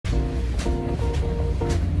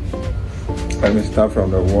Let me start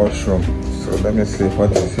from the washroom. So let me see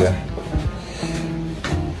what is here.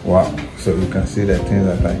 Wow, so you can see the things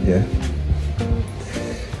that are here.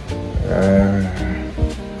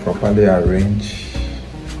 Properly arranged.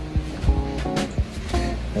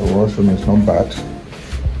 The washroom is not bad.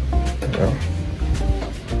 Yeah.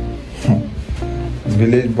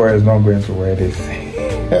 Village boy is not going to wear this.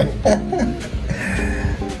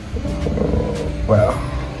 Well,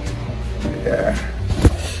 yeah.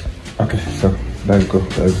 Okay, so let's go.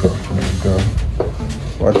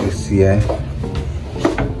 What is here?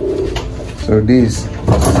 So this is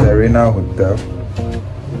Serena Hotel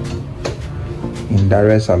in Dar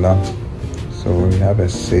es Salaam. So we have a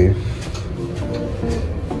safe.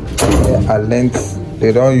 At length,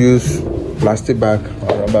 they don't use plastic bag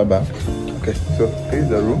or rubber bag. Okay, so here's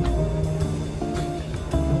the room.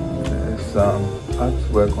 There's some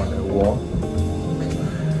artwork on the wall.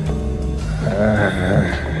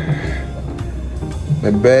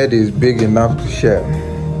 The bed is big enough to share.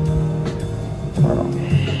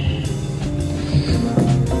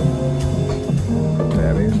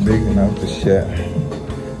 That is big enough to share.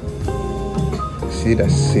 See the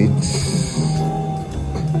seats.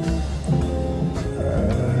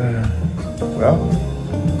 Well,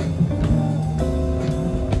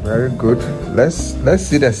 very good. Let's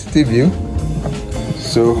see the city view.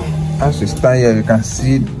 So as we stand here, you can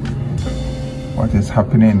see what is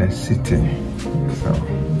happening in the city. So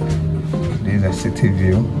this is the city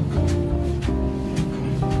view.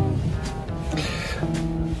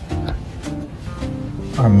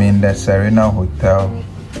 I'm in the Serena Hotel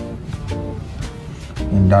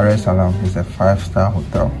in Dar es Salaam. It's a 5-star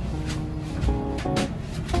hotel.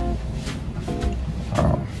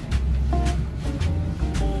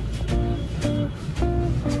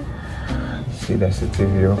 See the city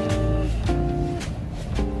view.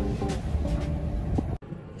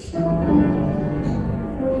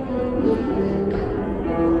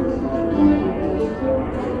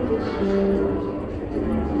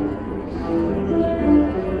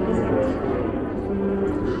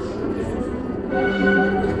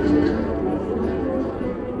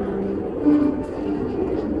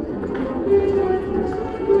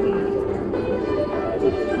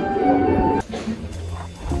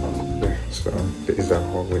 So this is our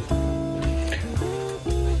hallway.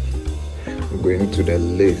 I'm going to the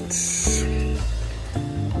lifts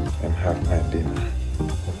and have my dinner.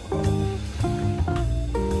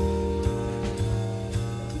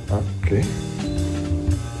 Okay.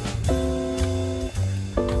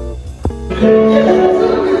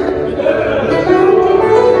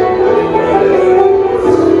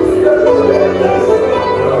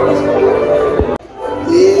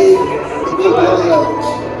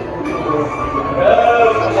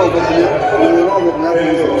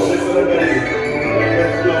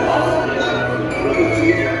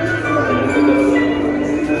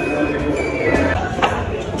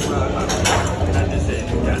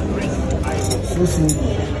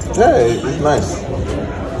 Yeah, it's nice.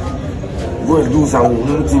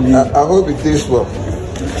 I hope it tastes well.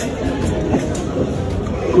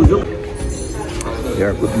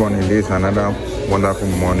 Yeah, good morning. This is another wonderful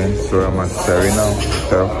morning. So I'm at Serena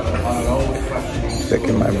Hotel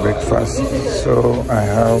taking my breakfast. So I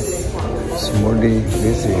have smoothie.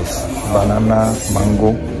 This is banana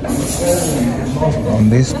mango. On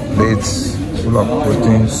this plate full of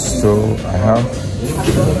proteins. So I have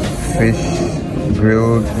fish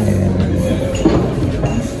grilled in,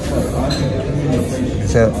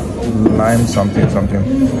 it's a lime something,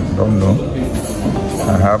 don't know.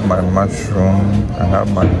 I have my mushroom, I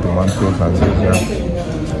have my tomatoes and ginger,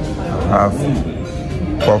 I have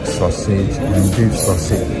pork sausage and beef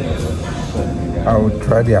sausage. I will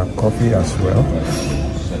try their coffee as well,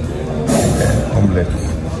 and omelette.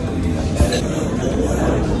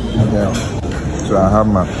 Yeah. So I have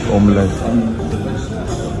my omelette.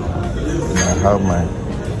 I have my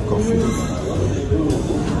coffee.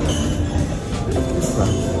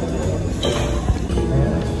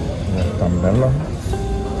 Watermelon.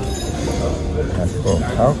 Oh,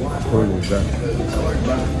 how cool is that?